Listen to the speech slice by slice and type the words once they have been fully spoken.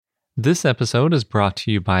This episode is brought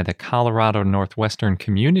to you by the Colorado Northwestern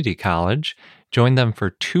Community College. Join them for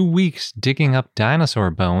 2 weeks digging up dinosaur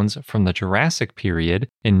bones from the Jurassic period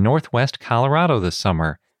in Northwest Colorado this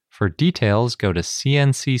summer. For details, go to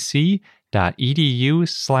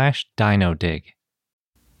cncc.edu/dinodig.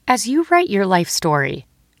 As you write your life story,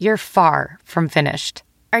 you're far from finished.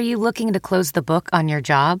 Are you looking to close the book on your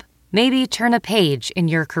job? Maybe turn a page in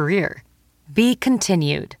your career? Be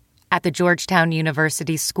continued at the Georgetown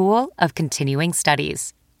University School of Continuing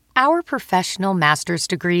Studies. Our professional master's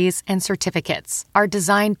degrees and certificates are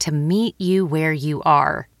designed to meet you where you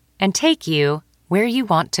are and take you where you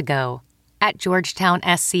want to go. At Georgetown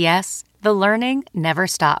SCS, the learning never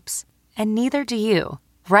stops, and neither do you.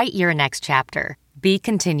 Write your next chapter. Be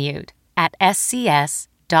continued at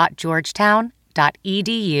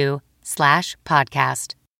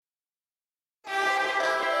scs.georgetown.edu/podcast.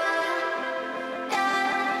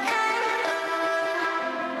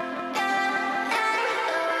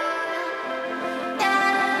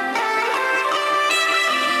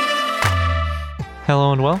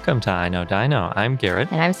 Hello and welcome to I Know Dino. I'm Garrett.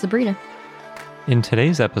 And I'm Sabrina. In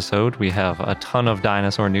today's episode, we have a ton of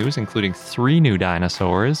dinosaur news, including 3 new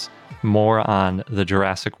dinosaurs, more on the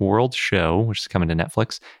Jurassic World show, which is coming to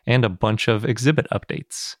Netflix, and a bunch of exhibit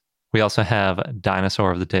updates. We also have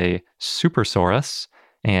Dinosaur of the Day Supersaurus,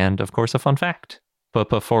 and of course, a fun fact. But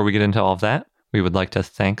before we get into all of that, we would like to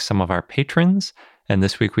thank some of our patrons. And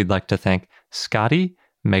this week, we'd like to thank Scotty,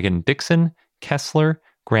 Megan Dixon, Kessler,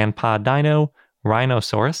 Grandpa Dino,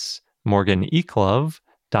 Rhinosaurus, Morgan Eklove,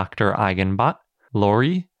 Dr. Eigenbot,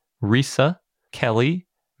 Lori, Risa, Kelly,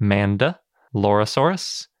 Manda,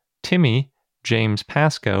 Laurasaurus, Timmy, James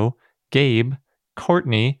Pasco, Gabe,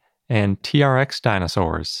 Courtney, and TRX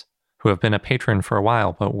Dinosaurs, who have been a patron for a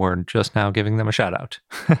while, but we're just now giving them a shout out.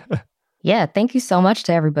 Yeah, thank you so much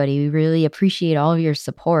to everybody. We really appreciate all of your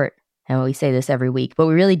support. And we say this every week, but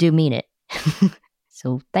we really do mean it.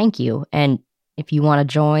 So thank you. And if you want to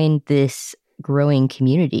join this growing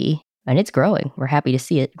community, and it's growing, we're happy to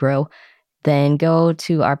see it grow, then go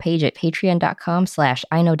to our page at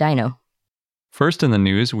patreon.com/iknowdino. First in the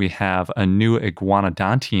news, we have a new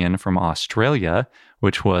iguanodontian from Australia,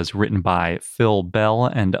 which was written by Phil Bell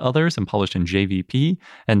and others and published in JVP.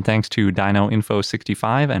 And thanks to Dino Info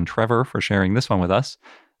 65 and Trevor for sharing this one with us.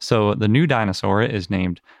 So the new dinosaur is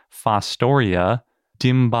named Fostoria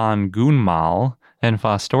dimbangunmal, and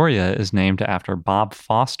Fostoria is named after Bob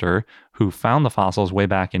Foster, who found the fossils way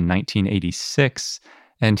back in 1986.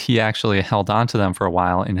 And he actually held on to them for a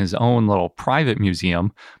while in his own little private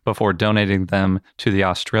museum before donating them to the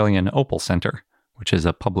Australian Opal Centre, which is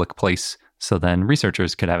a public place, so then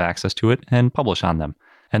researchers could have access to it and publish on them.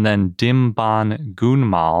 And then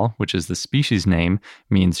Dimbangunmal, which is the species name,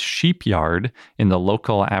 means sheepyard in the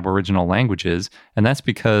local Aboriginal languages, and that's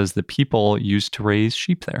because the people used to raise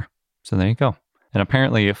sheep there. So there you go. And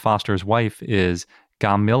apparently Foster's wife is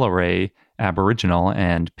Gamilaraay Aboriginal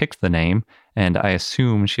and picked the name, and I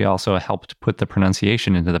assume she also helped put the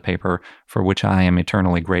pronunciation into the paper, for which I am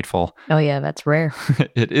eternally grateful. Oh yeah, that's rare.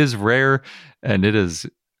 It is rare, and it is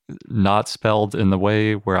not spelled in the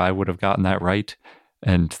way where I would have gotten that right.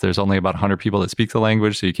 And there's only about 100 people that speak the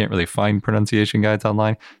language, so you can't really find pronunciation guides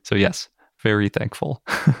online. So yes, very thankful.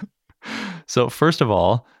 So first of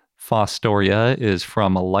all, Fostoria is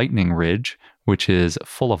from Lightning Ridge, which is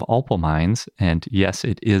full of opal mines, and yes,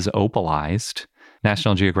 it is opalized.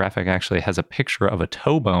 National Geographic actually has a picture of a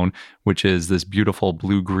toe bone, which is this beautiful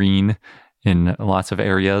blue-green in lots of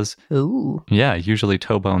areas. Ooh. Yeah, usually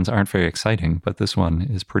toe bones aren't very exciting, but this one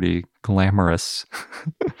is pretty glamorous.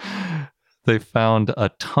 They found a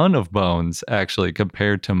ton of bones, actually,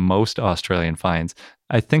 compared to most Australian finds.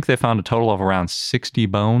 I think they found a total of around 60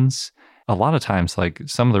 bones. A lot of times, like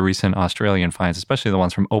some of the recent Australian finds, especially the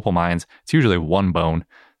ones from opal mines, it's usually 1 bone,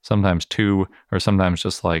 sometimes 2, or sometimes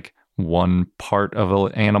just like 1 part of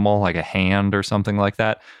an animal, like a hand or something like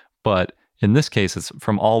that. But in this case, it's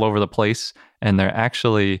from all over the place, and they're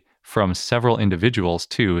actually from several individuals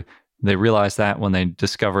too. They realized that when they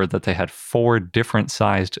discovered that they had 4 different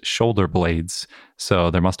sized shoulder blades.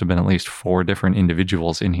 So there must have been at least 4 different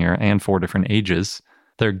individuals in here and 4 different ages.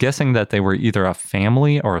 They're guessing that they were either a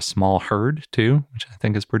family or a small herd too, which I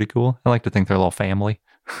think is pretty cool. I like to think they're a little family.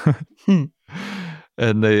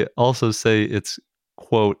 And they also say it's,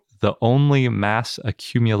 quote, the only mass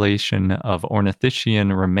accumulation of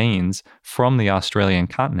ornithischian remains from the Australian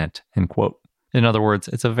continent, end quote. In other words,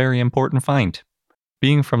 it's a very important find.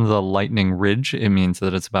 Being from the Lightning Ridge, it means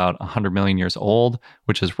that it's about 100 million years old,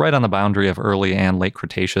 which is right on the boundary of early and late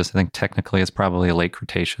Cretaceous. I think technically it's probably a late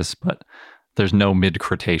Cretaceous, but There's no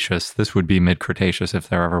mid-Cretaceous. This would be mid-Cretaceous if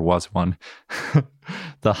there ever was one.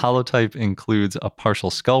 The holotype includes a partial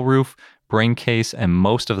skull roof, brain case, and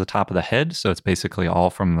most of the top of the head. So it's basically all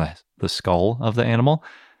from the skull of the animal.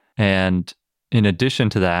 And in addition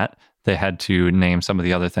to that, they had to name some of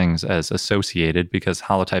the other things as associated because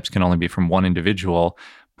holotypes can only be from one individual,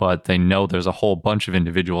 but they know there's a whole bunch of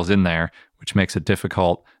individuals in there, which makes it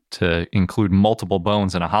difficult to include multiple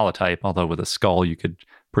bones in a holotype. Although with a skull, you could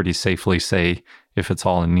pretty safely say, if it's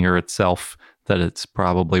all near itself, that it's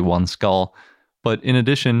probably one skull. But in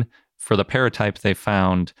addition, for the paratype, they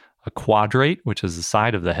found a quadrate, which is the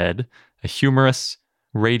side of the head, a humerus,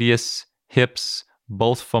 radius, hips,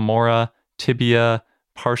 both femora, tibia,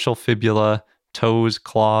 partial fibula, toes,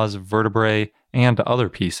 claws, vertebrae, and other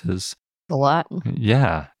pieces. A lot.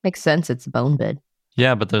 Yeah. Makes sense. It's a bone bed.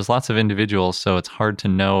 Yeah, but there's lots of individuals, so it's hard to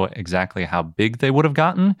know exactly how big they would have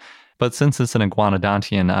gotten. But since it's an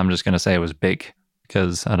iguanodontian, I'm just going to say it was big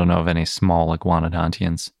because I don't know of any small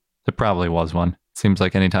iguanodontians. There probably was one. Seems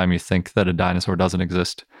like anytime you think that a dinosaur doesn't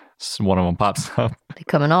exist, one of them pops up. They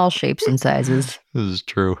come in all shapes and sizes. This is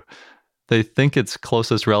true. They think its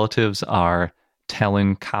closest relatives are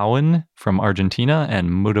Talincowan from Argentina and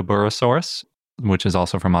Muttaburrasaurus, which is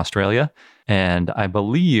also from Australia. And I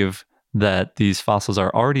believe that these fossils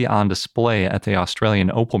are already on display at the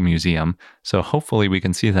Australian Opal Museum. So hopefully we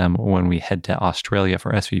can see them when we head to Australia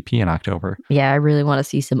for SVP in October. Yeah, I really want to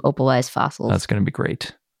see some opalized fossils. That's going to be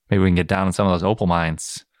great. Maybe we can get down in some of those opal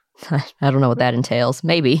mines. I don't know what that entails.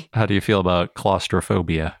 Maybe. How do you feel about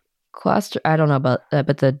claustrophobia? I don't know about that,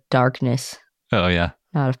 but the darkness. Oh, yeah.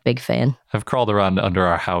 Not a big fan. I've crawled around under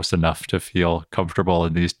our house enough to feel comfortable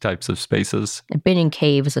in these types of spaces. I've been in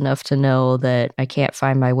caves enough to know that I can't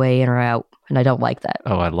find my way in or out, and I don't like that.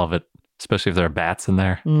 Oh, I love it. Especially if there are bats in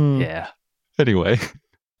there. Mm. Yeah. Anyway,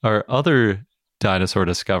 our other dinosaur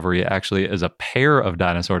discovery actually is a pair of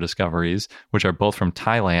dinosaur discoveries, which are both from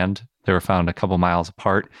Thailand. They were found a couple miles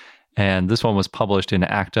apart. And this one was published in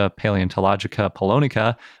Acta Paleontologica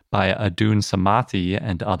Polonica by Adun Samathi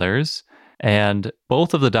and others. And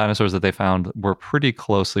both of the dinosaurs that they found were pretty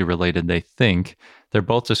closely related, they think. They're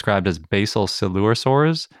both described as basal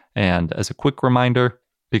coelurosaurs. And as a quick reminder,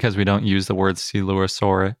 because we don't use the word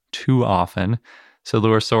coelurosaur too often,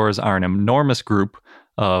 coelurosaurs are an enormous group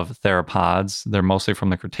of theropods. They're mostly from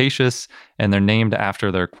the Cretaceous, and they're named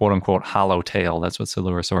after their quote-unquote hollow tail. That's what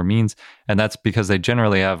coelurosaur means. And that's because they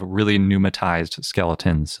generally have really pneumatized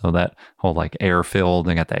skeletons. So that whole like air-filled,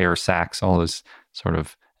 they got the air sacs, all those sort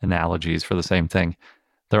of analogies for the same thing.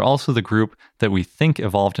 They're also the group that we think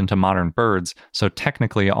evolved into modern birds. So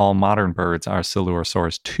technically all modern birds are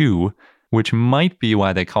coelurosaurs too, which might be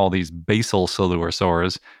why they call these basal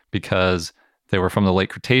coelurosaurs, because they were from the late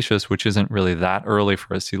Cretaceous, which isn't really that early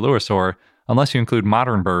for a coelurosaur, unless you include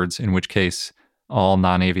modern birds, in which case all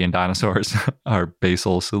non-avian dinosaurs are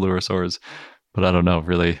basal coelurosaurs. But I don't know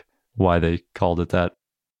really why they called it that.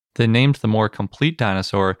 They named the more complete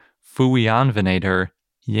dinosaur Fuionvenator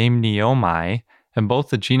Yamniomai, and both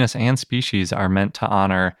the genus and species are meant to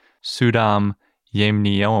honor Sudam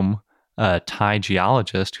Yamniom, a Thai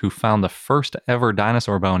geologist who found the first ever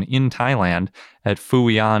dinosaur bone in Thailand at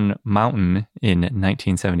Phuyan Mountain in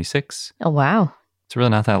 1976. Oh, wow. It's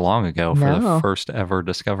really not that long ago for the first ever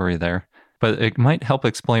discovery there. But it might help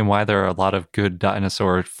explain why there are a lot of good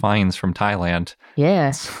dinosaur finds from Thailand.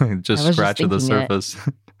 Yeah. Just scratching the surface.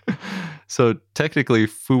 So technically,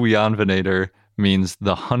 Fuionvenator means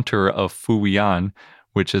the hunter of Phuyan,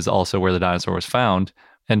 which is also where the dinosaur was found.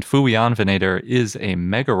 And Fuionvenator is a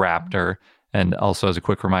megaraptor. And also as a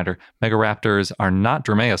quick reminder, megaraptors are not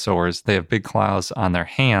dromaeosaurs. They have big claws on their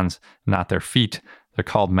hands, not their feet. They're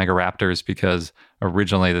called megaraptors because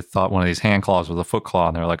originally they thought one of these hand claws was a foot claw.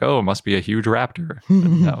 And they're like, oh, it must be a huge raptor.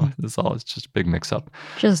 No, it's just a big mix up.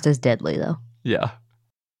 Just as deadly, though. Yeah.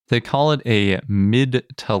 They call it a mid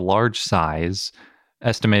to large size,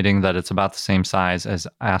 estimating that it's about the same size as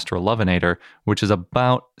Astrolovenator, which is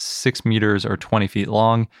about 6 meters or 20 feet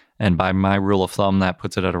long. And by my rule of thumb, that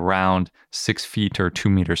puts it at around 6 feet or 2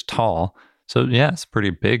 meters tall. So yeah, it's pretty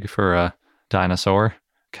big for a dinosaur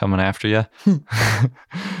coming after you.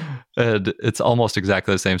 And it's almost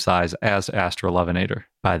exactly the same size as Astrolovenator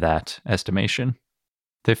by that estimation.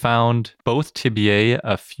 They found both tibiae,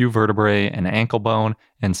 a few vertebrae, an ankle bone,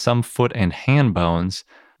 and some foot and hand bones.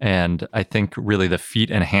 And I think really the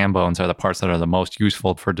feet and hand bones are the parts that are the most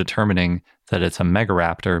useful for determining that it's a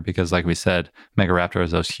megaraptor, because like we said, megaraptor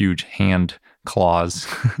has those huge hand claws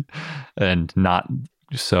and not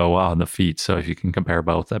so on the feet. So if you can compare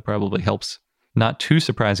both, that probably helps. Not too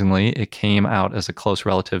surprisingly, it came out as a close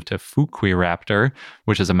relative to Fukuiraptor,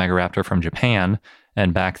 which is a megaraptor from Japan.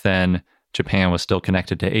 And back then, Japan was still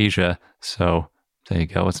connected to Asia. So there you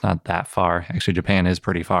go. It's not that far. Actually, Japan is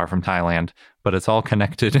pretty far from Thailand, but it's all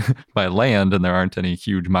connected by land and there aren't any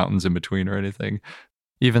huge mountains in between or anything.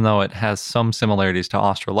 Even though it has some similarities to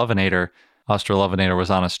Australovenator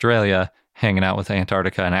was on Australia, hanging out with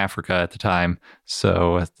Antarctica and Africa at the time.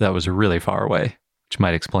 So that was really far away, which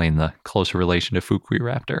might explain the closer relation to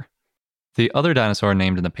Fukuiraptor. The other dinosaur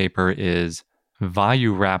named in the paper is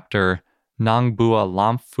Vayuraptor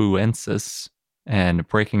nongbua-lamphuensis. And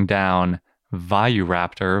breaking down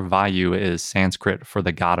Vayuraptor, Vayu is Sanskrit for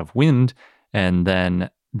the god of wind, and then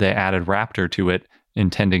they added raptor to it,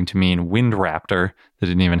 intending to mean wind raptor. They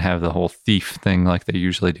didn't even have the whole thief thing like they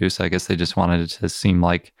usually do, so I guess they just wanted it to seem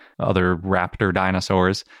like other raptor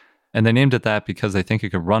dinosaurs. And they named it that because they think it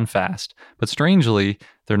could run fast. But strangely,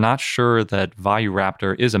 they're not sure that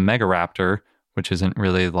Vayuraptor is a megaraptor, which isn't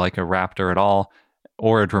really like a raptor at all,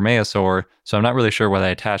 or a dromaeosaur. So I'm not really sure why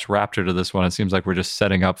they attached raptor to this one. It seems like we're just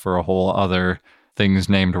setting up for a whole other things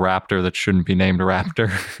named raptor that shouldn't be named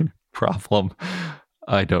raptor problem.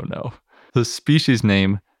 I don't know. The species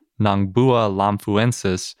name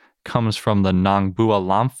Nongbua-lamphuensis comes from the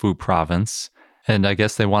Nongbua-Lamphu province, and I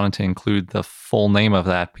guess they wanted to include the full name of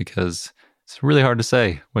that because it's really hard to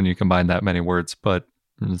say when you combine that many words, but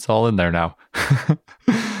it's all in there now.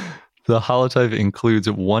 The holotype includes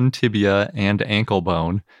one tibia and ankle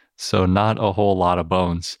bone, so not a whole lot of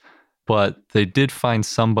bones. But they did find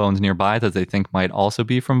some bones nearby that they think might also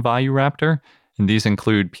be from Vayuraptor, and these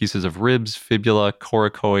include pieces of ribs, fibula,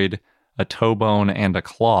 coracoid, a toe bone, and a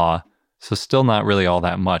claw. So still not really all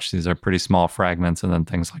that much. These are pretty small fragments, and then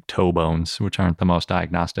things like toe bones, which aren't the most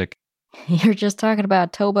diagnostic. You're just talking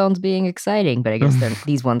about toe bones being exciting, but I guess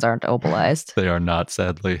these ones aren't opalized. They are not,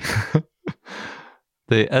 sadly.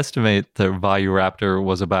 They estimate that Vayuraptor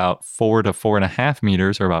was about 4 to 4.5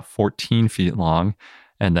 meters, or about 14 feet long.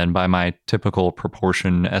 And then by my typical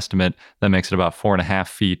proportion estimate, that makes it about 4.5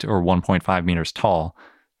 feet or 1.5 meters tall.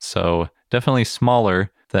 So definitely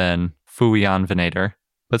smaller than Fuianvenator,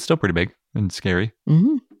 but still pretty big and scary.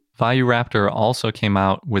 Mm-hmm. Vayuraptor also came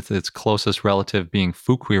out with its closest relative being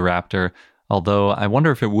Fukuiraptor, although I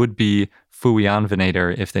wonder if it would be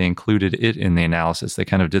Fuianvenator if they included it in the analysis. They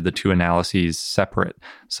kind of did the two analyses separate.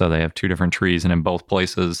 So they have two different trees, and in both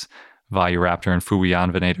places, Vayuraptor and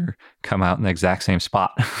Fuianvenator come out in the exact same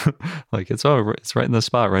spot. Like it's right in the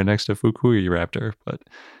spot right next to Fukuiraptor. But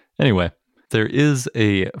anyway, there is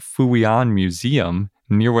a Fuian Museum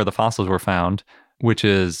near where the fossils were found, which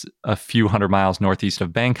is a few hundred miles northeast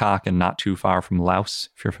of Bangkok and not too far from Laos,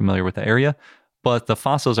 if you're familiar with the area. But the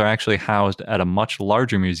fossils are actually housed at a much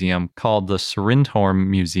larger museum called the Srinthorn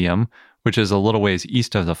Museum, which is a little ways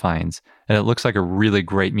east of the finds. And it looks like a really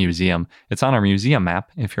great museum. It's on our museum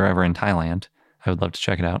map if you're ever in Thailand. I would love to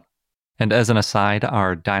check it out. And as an aside,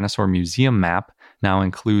 our dinosaur museum map now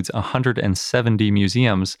includes 170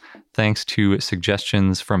 museums, thanks to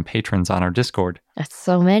suggestions from patrons on our Discord. That's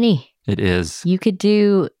so many. It is. You could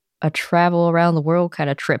do a travel around the world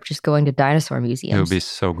kind of trip, just going to dinosaur museums. It would be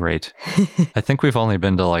so great. I think we've only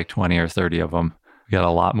been to like 20 or 30 of them. We got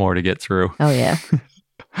a lot more to get through. Oh, yeah.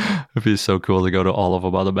 It'd be so cool to go to all of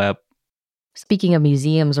them on the map. Speaking of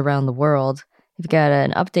museums around the world, we've got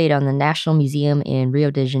an update on the National Museum in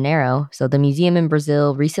Rio de Janeiro. So the museum in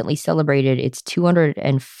Brazil recently celebrated its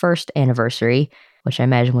 201st anniversary, which I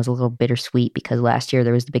imagine was a little bittersweet because last year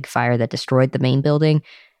there was the big fire that destroyed the main building.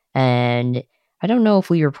 And I don't know if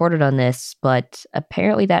we reported on this, but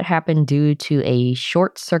apparently that happened due to a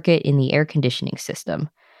short circuit in the air conditioning system.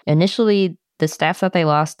 Initially, the staff thought they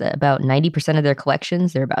lost about 90% of their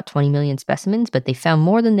collections. There are about 20 million specimens, but they found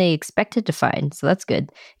more than they expected to find, so that's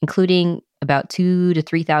good, including about 2,000 to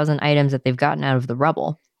 3,000 items that they've gotten out of the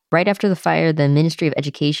rubble. Right after the fire, the Ministry of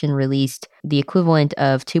Education released the equivalent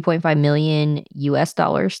of $2.5 million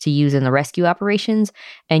to use in the rescue operations,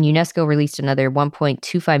 and UNESCO released another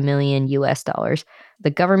 $1.25 million.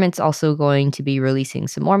 The government's also going to be releasing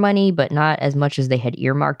some more money, but not as much as they had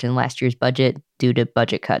earmarked in last year's budget due to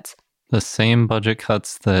budget cuts. The same budget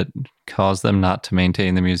cuts that caused them not to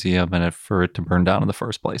maintain the museum and for it to burn down in the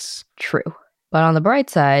first place. True. But on the bright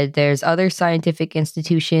side, there's other scientific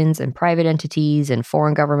institutions and private entities and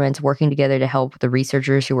foreign governments working together to help the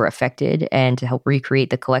researchers who were affected and to help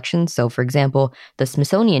recreate the collections. So, for example, the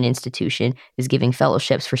Smithsonian Institution is giving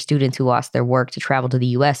fellowships for students who lost their work to travel to the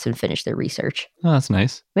U.S. and finish their research. Oh, that's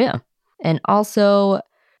nice. Yeah. And also,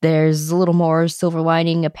 There's a little more silver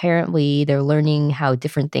lining. Apparently, they're learning how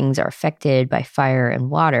different things are affected by fire and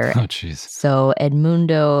water. Oh, jeez. So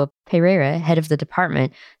Edmundo Pereira, head of the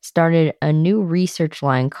department, started a new research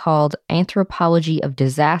line called Anthropology of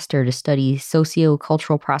Disaster to study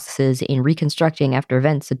socio-cultural processes in reconstructing after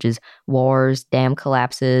events such as wars, dam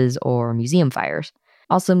collapses, or museum fires.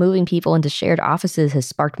 Also, moving people into shared offices has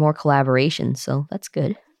sparked more collaboration, so that's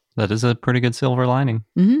good. That is a pretty good silver lining.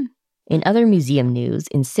 Mm-hmm. In other museum news,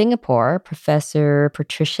 in Singapore, Professor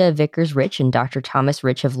Patricia Vickers-Rich and Dr. Thomas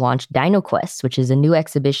Rich have launched DinoQuest, which is a new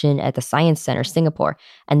exhibition at the Science Centre, Singapore.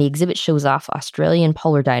 And the exhibit shows off Australian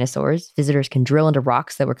polar dinosaurs. Visitors can drill into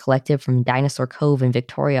rocks that were collected from Dinosaur Cove in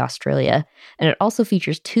Victoria, Australia. And it also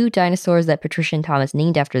features 2 dinosaurs that Patricia and Thomas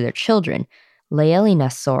named after their children,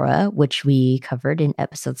 Laelinosaura, which we covered in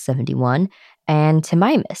episode 71, and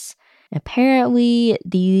Timimus. Apparently,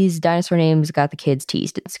 these dinosaur names got the kids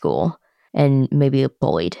teased at school and maybe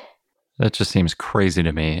bullied. That just seems crazy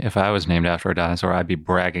to me. If I was named after a dinosaur, I'd be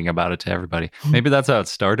bragging about it to everybody. Maybe that's how it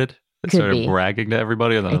started. They Could started be. bragging to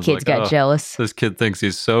everybody, and then The kids got jealous. This kid thinks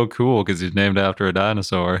he's so cool because he's named after a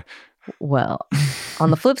dinosaur. Well, on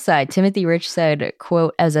the flip side, Timothy Rich said,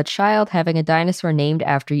 quote, "As a child, having a dinosaur named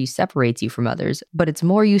after you separates you from others, but it's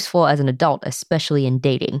more useful as an adult, especially in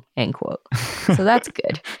dating," end quote. So that's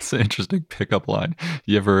good. It's an interesting pickup line.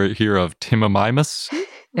 You ever hear of Timomimus?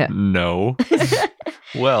 Yeah. No.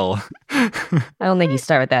 Well. I don't think you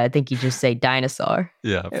start with that. I think you just say dinosaur.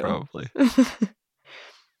 Yeah, probably.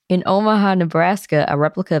 In Omaha, Nebraska, a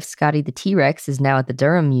replica of Scotty the T-Rex is now at the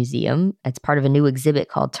Durham Museum. It's part of a new exhibit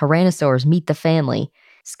called Tyrannosaurs Meet the Family.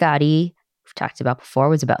 Scotty, we've talked about before,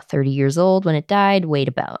 was about 30 years old when it died, weighed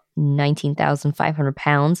about 19,500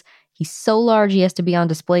 pounds. He's so large he has to be on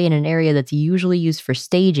display in an area that's usually used for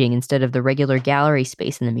staging instead of the regular gallery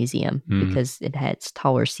space in the museum because it has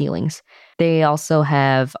taller ceilings. They also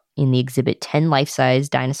have in the exhibit 10 life-size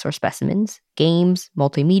dinosaur specimens, games,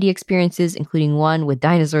 multimedia experiences, including one with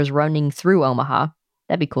dinosaurs running through Omaha.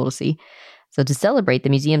 That'd be cool to see. So to celebrate, the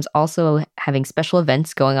museum's also having special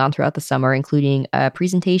events going on throughout the summer, including a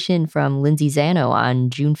presentation from Lindsay Zano on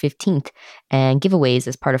June 15th and giveaways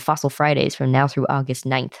as part of Fossil Fridays from now through August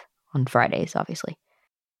 9th. On Fridays, obviously.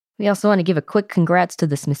 We also want to give a quick congrats to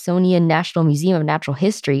the Smithsonian National Museum of Natural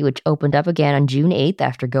History, which opened up again on June 8th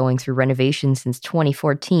after going through renovations since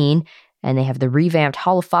 2014. And they have the revamped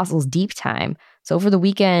Hall of Fossils Deep Time. So over the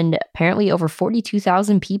weekend, apparently over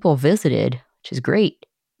 42,000 people visited, which is great.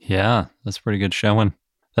 Yeah, that's pretty good showing.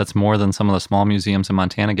 That's more than some of the small museums in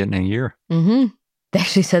Montana get in a year. Mm-hmm. They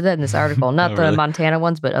actually said that in this article. Not really? The Montana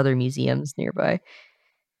ones, but other museums nearby.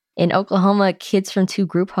 In Oklahoma, kids from 2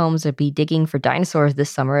 group homes will be digging for dinosaurs this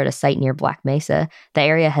summer at a site near Black Mesa. The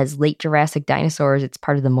area has late Jurassic dinosaurs. It's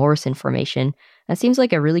part of the Morrison Formation. That seems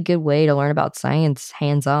like a really good way to learn about science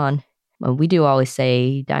hands-on. Well, we do always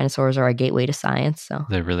say dinosaurs are a gateway to science, so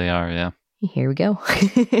They really are, yeah. here we go.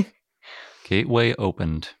 Gateway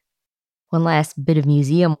opened. One last bit of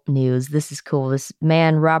museum news. This is cool. This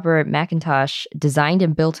man, Robert McIntosh, designed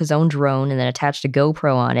and built his own drone and then attached a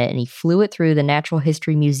GoPro on it, and he flew it through the Natural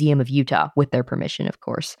History Museum of Utah, with their permission, of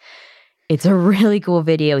course. It's a really cool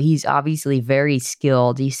video. He's obviously very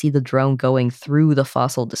skilled. You see the drone going through the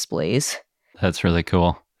fossil displays. That's really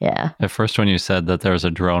cool. Yeah. At first, when you said that there was a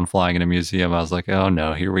drone flying in a museum, I was like, oh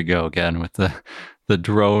no, here we go again with the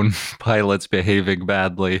drone pilots behaving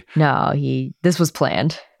badly. No, this was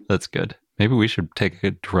planned. That's good. Maybe we should take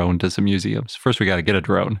a drone to some museums. First, we got to get a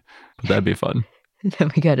drone, but that'd be fun. Then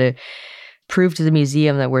we got to prove to the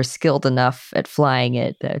museum that we're skilled enough at flying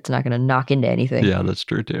it that it's not going to knock into anything. Yeah, that's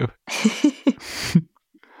true too.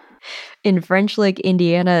 In French Lick,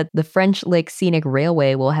 Indiana, the French Lick Scenic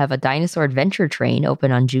Railway will have a dinosaur adventure train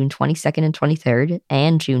open on June 22nd and 23rd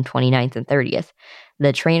and June 29th and 30th.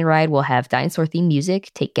 The train ride will have dinosaur-themed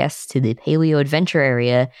music, take guests to the Paleo Adventure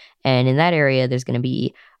area, and in that area, there's going to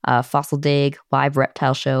be a fossil dig, live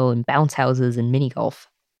reptile show, and bounce houses and mini golf.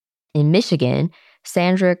 In Michigan,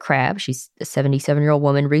 Sandra Crabb, she's a 77-year-old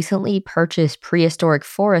woman, recently purchased prehistoric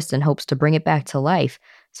forest and hopes to bring it back to life.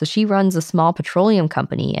 So she runs a small petroleum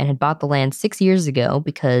company and had bought the land 6 years ago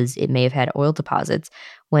because it may have had oil deposits.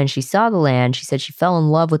 When she saw the land, she said she fell in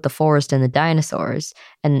love with the forest and the dinosaurs,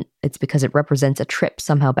 and it's because it represents a trip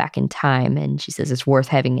somehow back in time, and she says it's worth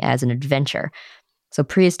having as an adventure. So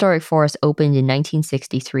Prehistoric Forest opened in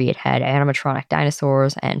 1963. It had animatronic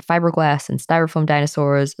dinosaurs and fiberglass and styrofoam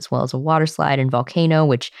dinosaurs, as well as a water slide and volcano,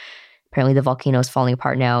 which apparently the volcano is falling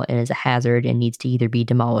apart now and is a hazard and needs to either be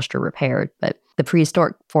demolished or repaired. But the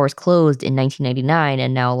Prehistoric Forest closed in 1999,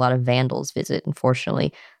 and now a lot of vandals visit,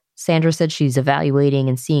 unfortunately. Sandra said she's evaluating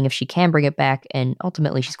and seeing if she can bring it back, and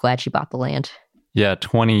ultimately she's glad she bought the land. Yeah,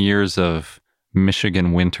 20 years of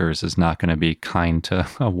Michigan winters is not going to be kind to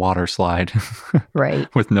a water slide.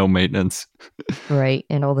 Right. With no maintenance. Right.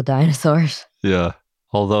 And all the dinosaurs. Yeah.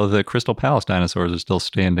 Although the Crystal Palace dinosaurs are still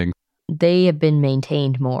standing. They have been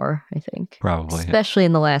maintained more, I think. Probably. Especially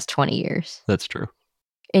in the last 20 years. That's true.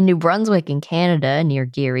 In New Brunswick in Canada, near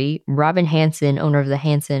Geary, Robin Hansen, owner of the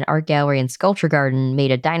Hansen Art Gallery and Sculpture Garden,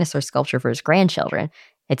 made a dinosaur sculpture for his grandchildren.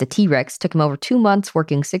 It's a T-Rex. Took him over 2 months,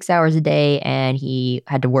 working 6 hours a day, and he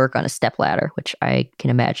had to work on a stepladder, which I can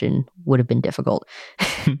imagine would have been difficult.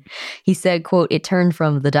 He said, quote, "It turned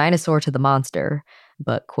from the dinosaur to the monster.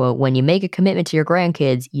 But, quote, when you make a commitment to your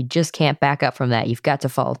grandkids, you just can't back up from that. You've got to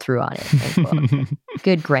follow through on it." End quote.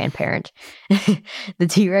 Good grandparent. The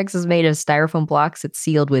T-Rex is made of styrofoam blocks. It's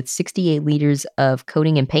sealed with 68 liters of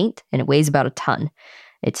coating and paint, and it weighs about a ton.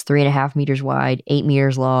 It's 3.5 meters wide, 8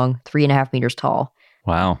 meters long, 3.5 meters tall.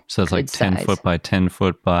 Wow. So it's like Good 10 size. foot by 10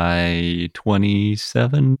 foot by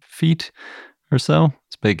 27 feet or so.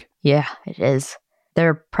 It's big. Yeah, it is.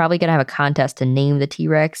 They're probably going to have a contest to name the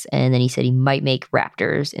T-Rex, and then he said he might make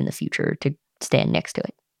raptors in the future to stand next to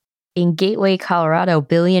it. In Gateway, Colorado,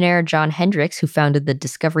 billionaire John Hendricks, who founded the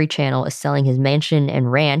Discovery Channel, is selling his mansion and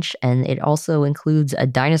ranch, and it also includes a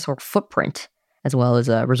dinosaur footprint, as well as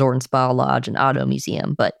a resort and spa lodge and auto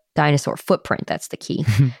museum. But dinosaur footprint, that's the key.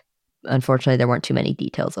 Unfortunately, there weren't too many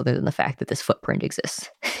details other than the fact that this footprint exists.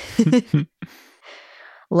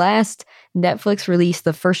 Last, Netflix released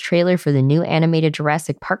the first trailer for the new animated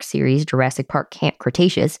Jurassic Park series, Jurassic Park Camp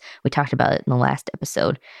Cretaceous. We talked about it in the last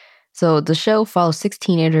episode. So the show follows 6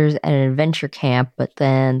 teenagers at an adventure camp, but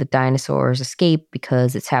then the dinosaurs escape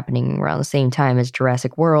because it's happening around the same time as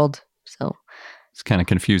Jurassic World. So It's kind of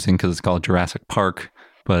confusing because it's called Jurassic Park,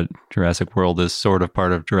 but Jurassic World is sort of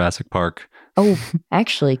part of Jurassic Park. Oh,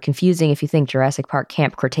 actually, confusing if you think Jurassic Park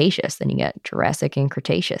Camp Cretaceous, then you got Jurassic and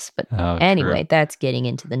Cretaceous. But anyway, that's getting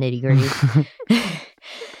into the nitty-gritty.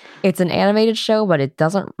 It's an animated show, but it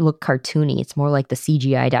doesn't look cartoony. It's more like the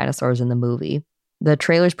CGI dinosaurs in the movie. The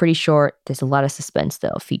trailer's pretty short. There's a lot of suspense,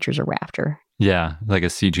 though. Features a raptor. Yeah, like a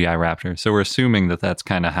CGI raptor. So we're assuming that that's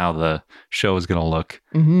kind of how the show is going to look.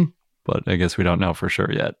 Mm-hmm. But I guess we don't know for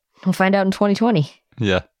sure yet. We'll find out in 2020.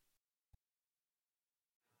 Yeah.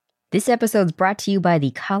 This episode's brought to you by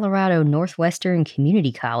the Colorado Northwestern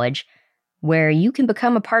Community College, where you can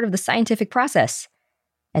become a part of the scientific process.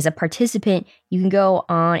 As a participant, you can go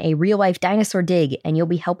on a real-life dinosaur dig, and you'll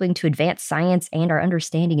be helping to advance science and our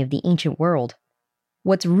understanding of the ancient world.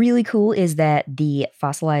 What's really cool is that the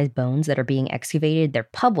fossilized bones that are being excavated, they're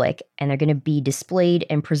public, and they're going to be displayed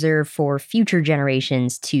and preserved for future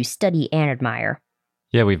generations to study and admire.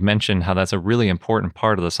 Yeah, we've mentioned how that's a really important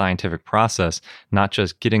part of the scientific process, not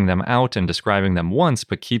just getting them out and describing them once,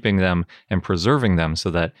 but keeping them and preserving them so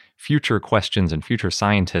that future questions and future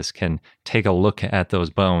scientists can take a look at those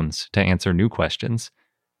bones to answer new questions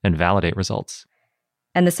and validate results.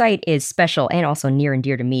 And the site is special and also near and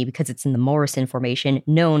dear to me because it's in the Morrison Formation,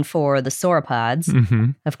 known for the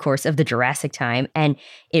sauropods, of course, of the Jurassic time. And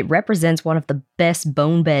it represents one of the best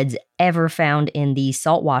bone beds ever found in the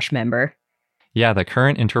Saltwash member. Yeah, the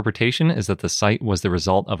current interpretation is that the site was the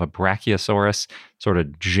result of a Brachiosaurus sort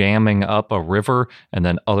of jamming up a river and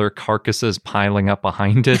then other carcasses piling up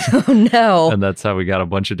behind it. Oh, no. And that's how we got a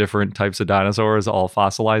bunch of different types of dinosaurs all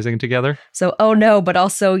fossilizing together. So, oh no, but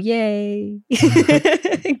also, yay.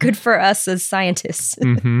 Good for us as scientists.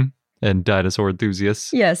 And dinosaur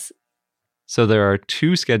enthusiasts. Yes. So there are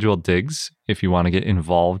 2 scheduled digs if you want to get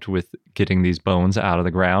involved with getting these bones out of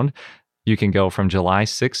the ground. You can go from July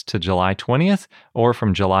 6th to July 20th or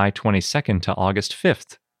from July 22nd to August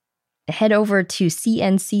 5th. Head over to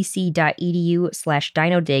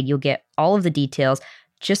cncc.edu/dinodig. You'll get all of the details.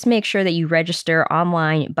 Just make sure that you register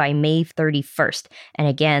online by May 31st. And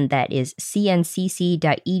again, that is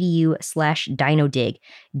cncc.edu/dinodig,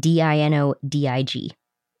 DINODIG.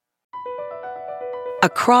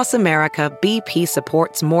 Across America, BP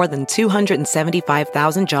supports more than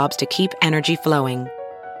 275,000 jobs to keep energy flowing.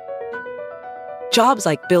 Jobs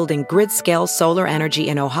like building grid-scale solar energy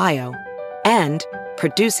in Ohio and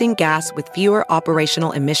producing gas with fewer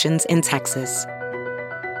operational emissions in Texas.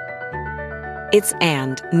 It's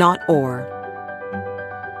and, not or.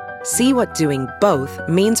 See what doing both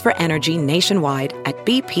means for energy nationwide at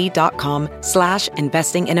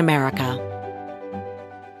bp.com/investing in America.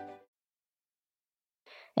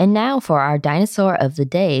 And now for our dinosaur of the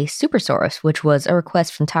day, Supersaurus, which was a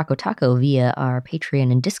request from Taco Taco via our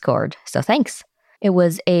Patreon and Discord. So thanks. It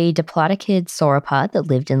was a diplodocid sauropod that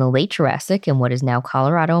lived in the late Jurassic in what is now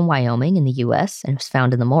Colorado and Wyoming in the U.S. and was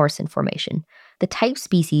found in the Morrison Formation. The type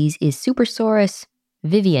species is Supersaurus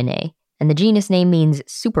vivianae, and the genus name means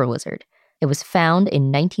super lizard. It was found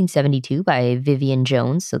in 1972 by Vivian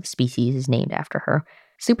Jones, so the species is named after her.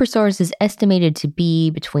 Supersaurus is estimated to be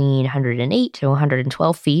between 108 to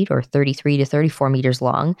 112 feet or 33 to 34 meters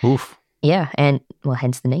long. Oof. Yeah, and, well,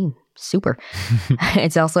 hence the name, super.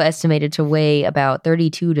 It's also estimated to weigh about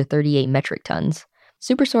 32 to 38 metric tons.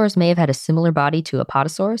 Supersaurus may have had a similar body to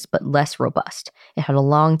Apatosaurus, but less robust. It had a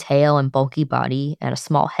long tail and bulky body and a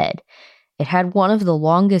small head. It had one of the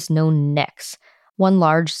longest known necks. One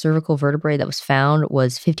large cervical vertebrae that was found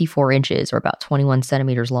was 54 inches or about 21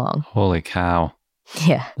 centimeters long. Holy cow.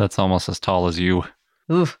 Yeah. That's almost as tall as you.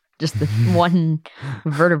 Oof, just the one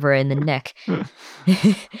vertebrae in the neck.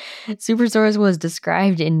 Supersaurus was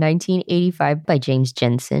described in 1985 by James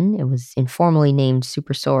Jensen. It was informally named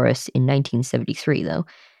Supersaurus in 1973, though.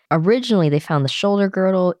 Originally, they found the shoulder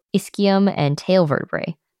girdle, ischium, and tail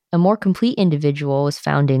vertebrae. A more complete individual was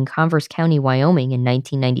found in Converse County, Wyoming in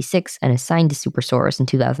 1996 and assigned to Supersaurus in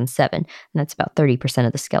 2007. And that's about 30%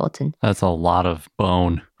 of the skeleton. That's a lot of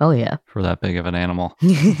bone. Oh, yeah. For that big of an animal.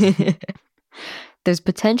 There's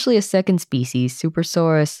potentially a second species,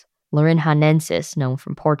 Supersaurus lourinhãensis, known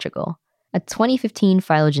from Portugal. A 2015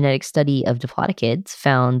 phylogenetic study of diplodocids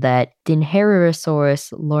found that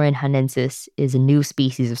Dinherosaurus lourinhãensis is a new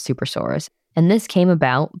species of Supersaurus. And this came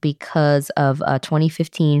about because of a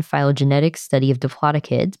 2015 phylogenetic study of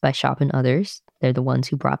diplodocids by Schopp and others. They're the ones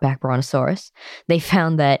who brought back Brontosaurus. They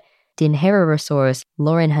found that Dinherosaurus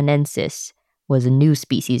lourinhãensis was a new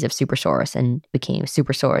species of Supersaurus and became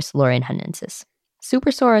Supersaurus lourinhãensis.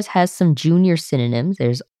 Supersaurus has some junior synonyms.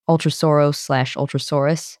 There's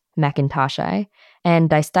Ultrasauros/Ultrasaurus macintoschi and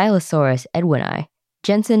Dystylosaurus edwini.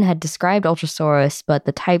 Jensen had described Ultrasaurus, but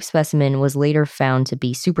the type specimen was later found to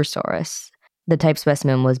be Supersaurus. The type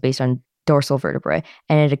specimen was based on dorsal vertebrae,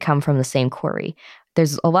 and it had come from the same quarry.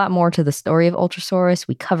 There's a lot more to the story of Ultrasaurus.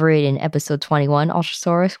 We cover it in episode 21,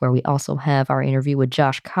 Ultrasaurus, where we also have our interview with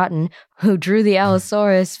Josh Cotton, who drew the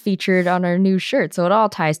Allosaurus featured on our new shirt, so it all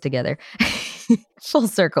ties together. Full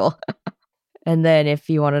circle. And then if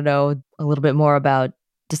you want to know a little bit more about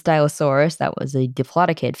Dystylosaurus, that was a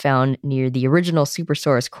diplodocid found near the original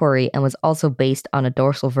Supersaurus quarry and was also based on a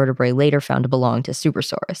dorsal vertebrae later found to belong to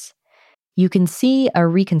Supersaurus. You can see a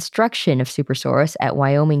reconstruction of Supersaurus at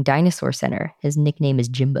Wyoming Dinosaur Center. His nickname is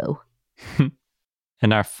Jimbo.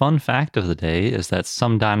 And our fun fact of the day is that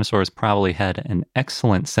some dinosaurs probably had an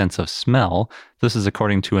excellent sense of smell. This is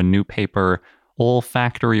according to a new paper,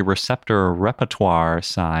 Olfactory Receptor Repertoire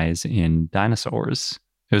Size in Dinosaurs.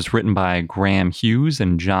 It was written by Graham Hughes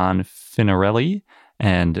and John Finarelli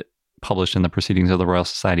and published in the Proceedings of the Royal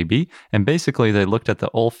Society B. And basically, they looked at the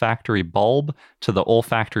olfactory bulb to the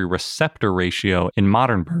olfactory receptor ratio in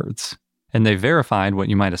modern birds. And they verified what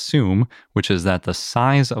you might assume, which is that the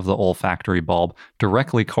size of the olfactory bulb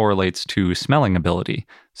directly correlates to smelling ability.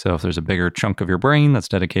 So if there's a bigger chunk of your brain that's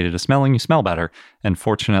dedicated to smelling, you smell better. And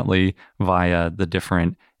fortunately, via the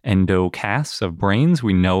different endocasts of brains,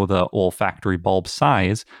 we know the olfactory bulb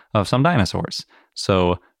size of some dinosaurs.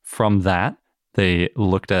 So from that, they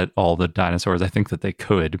looked at all the dinosaurs. I think that they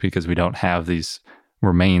could, because we don't have these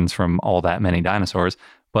remains from all that many dinosaurs,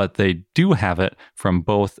 but they do have it from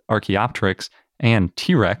both Archaeopteryx and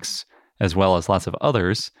T-Rex, as well as lots of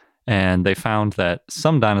others. And they found that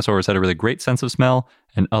some dinosaurs had a really great sense of smell,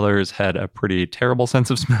 and others had a pretty terrible sense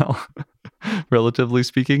of smell, relatively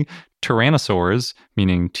speaking. Tyrannosaurs,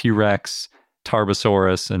 meaning T-Rex,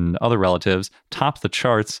 Tarbosaurus, and other relatives, topped the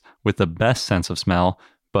charts with the best sense of smell,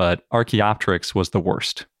 but Archaeopteryx was the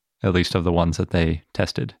worst, at least of the ones that they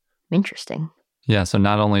tested. Interesting. Yeah, so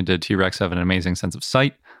not only did T-Rex have an amazing sense of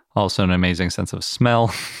sight, also an amazing sense of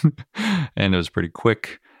smell, and it was pretty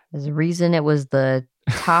quick. There's a reason it was the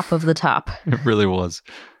top of the top. It really was.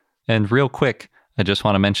 And real quick, I just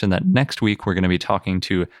want to mention that next week we're going to be talking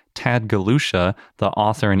to Tad Galusha, the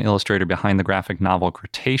author and illustrator behind the graphic novel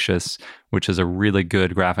Cretaceous, which is a really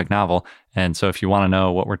good graphic novel. And so if you want to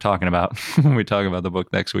know what we're talking about when we talk about the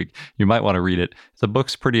book next week, you might want to read it. The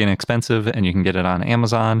book's pretty inexpensive, and you can get it on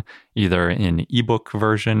Amazon, either in ebook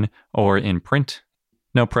version or in print.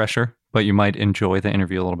 No pressure, but you might enjoy the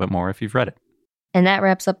interview a little bit more if you've read it. And that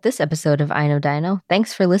wraps up this episode of I Know Dino.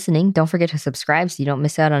 Thanks for listening. Don't forget to subscribe so you don't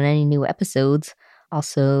miss out on any new episodes.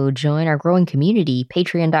 Also, join our growing community,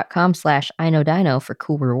 patreon.com/IKnowDino for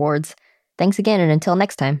cool rewards. Thanks again, and until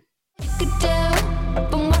next time.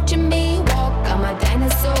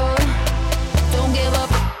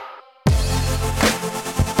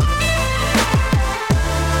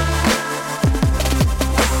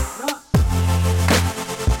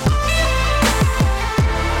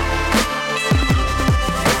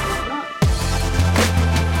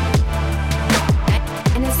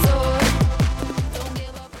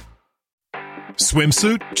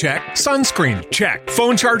 Swimsuit? Check. Sunscreen? Check.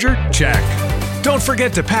 Phone charger? Check. Don't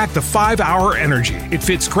forget to pack the 5-Hour Energy. It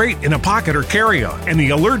fits great in a pocket or carry-on, and the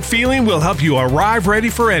alert feeling will help you arrive ready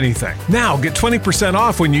for anything. Now get 20%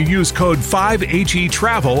 off when you use code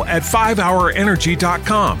 5HETRAVEL at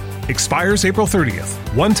 5hourenergy.com. Expires April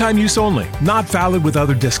 30th. One-time use only. Not valid with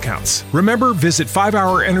other discounts. Remember, visit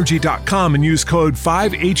 5hourenergy.com and use code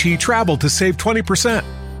 5HETRAVEL to save 20%.